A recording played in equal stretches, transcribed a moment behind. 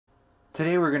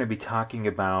Today we're going to be talking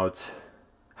about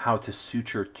how to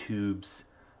suture tubes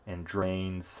and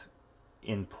drains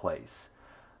in place.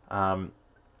 Um,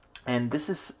 and this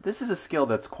is a skill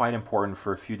that's quite important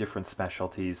for a few different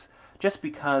specialties, just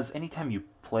because anytime you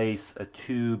place a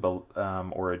tube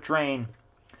or a drain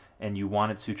and you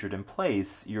want it sutured in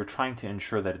place, you're trying to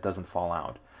ensure that it doesn't fall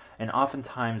out. And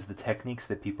oftentimes the techniques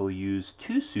that people use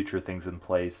to suture things in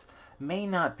place may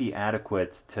not be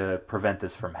adequate to prevent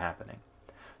this from happening.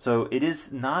 So it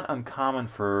is not uncommon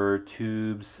for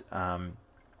tubes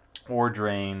or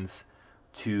drains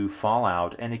to fall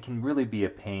out, and it can really be a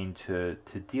pain to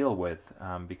deal with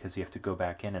because you have to go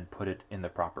back in and put it in the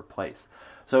proper place.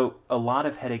 So a lot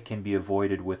of headache can be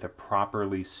avoided with a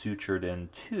properly sutured in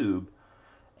tube,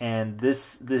 and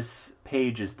this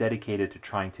page is dedicated to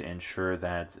trying to ensure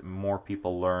that more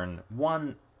people learn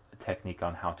one technique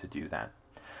on how to do that.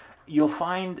 You'll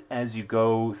find as you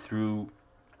go through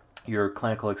your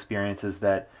clinical experiences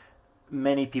that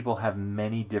many people have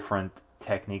many different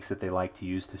techniques that they like to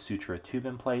use to suture a tube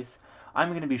in place. I'm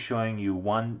going to be showing you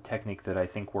one technique that I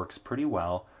think works pretty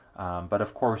well, but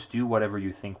of course do whatever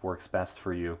you think works best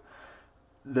for you.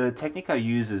 The technique I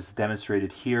use is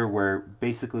demonstrated here, where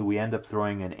basically we end up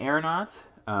throwing an air knot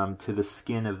to the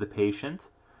skin of the patient,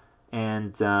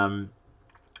 and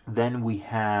then we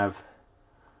have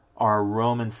our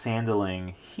Roman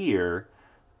sandaling here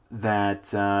that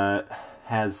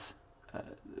has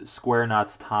square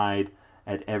knots tied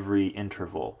at every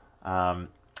interval.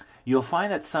 You'll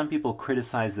find that some people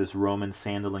criticize this Roman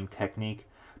sandaling technique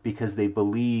because they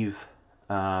believe,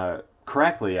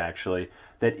 correctly actually,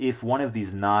 that if one of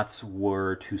these knots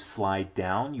were to slide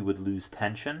down, you would lose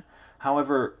tension.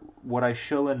 However, what I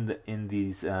show in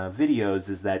these videos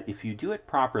is that if you do it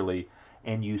properly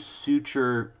and you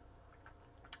suture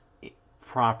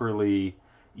properly,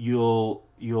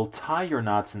 you'll tie your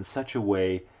knots in such a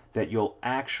way that you'll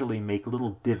actually make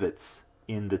little divots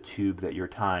in the tube that you're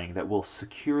tying that will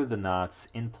secure the knots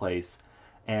in place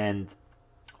and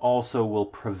also will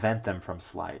prevent them from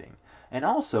sliding. And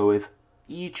also, if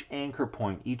each anchor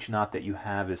point, each knot that you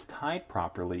have is tied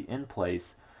properly in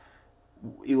place,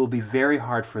 it will be very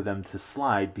hard for them to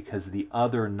slide because the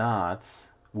other knots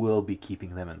will be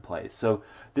keeping them in place. So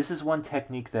this is one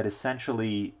technique that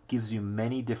essentially gives you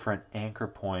many different anchor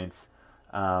points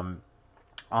on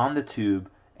the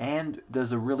tube and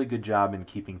does a really good job in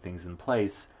keeping things in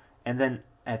place. And then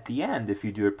at the end, if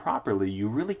you do it properly, you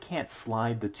really can't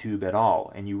slide the tube at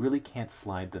all, and you really can't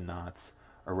slide the knots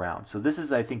around. So this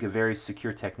is, I think, a very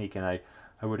secure technique, and I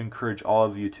would encourage all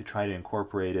of you to try to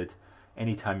incorporate it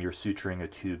anytime you're suturing a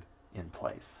tube in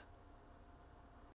place.